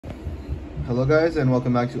Hello guys, and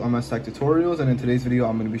welcome back to MS Tech Tutorials. And in today's video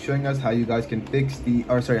I'm going to be showing us how you guys can fix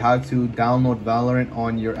how to download Valorant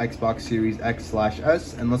on your Xbox Series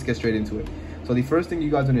X/S. And let's get straight into it. So the first thing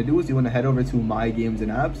you guys want to do is you want to head over to My Games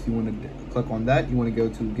and Apps. You want to click on that. You want to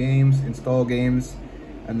go to Games, Install Games,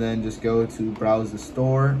 and then just go to Browse the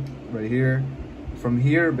Store right here. From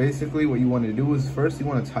here, basically what you want to do is first you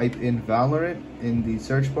want to type in Valorant in the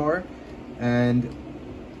search bar, and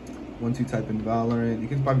once you type in Valorant, you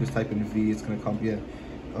can probably just type in V, it's gonna come,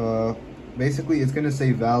 basically it's gonna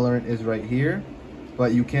say Valorant is right here,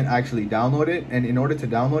 but you can't actually download it. And in order to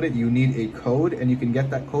download it, you need a code, and you can get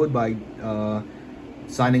that code by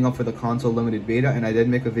signing up for the console limited beta. And I did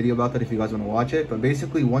make a video about that if you guys want to watch it. But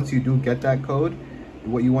basically, once you do get that code,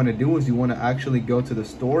 what you want to do is you want to actually go to the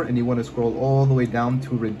store, and you want to scroll all the way down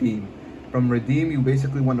to redeem. From redeem, you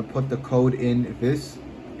basically want to put the code in this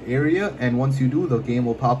area, and once you do, the game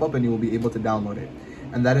will pop up and you will be able to download it.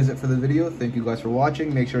 And that is it for the video. Thank you guys for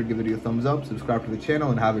watching. Make sure to give the video a thumbs up, subscribe to the channel,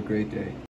 and have a great day.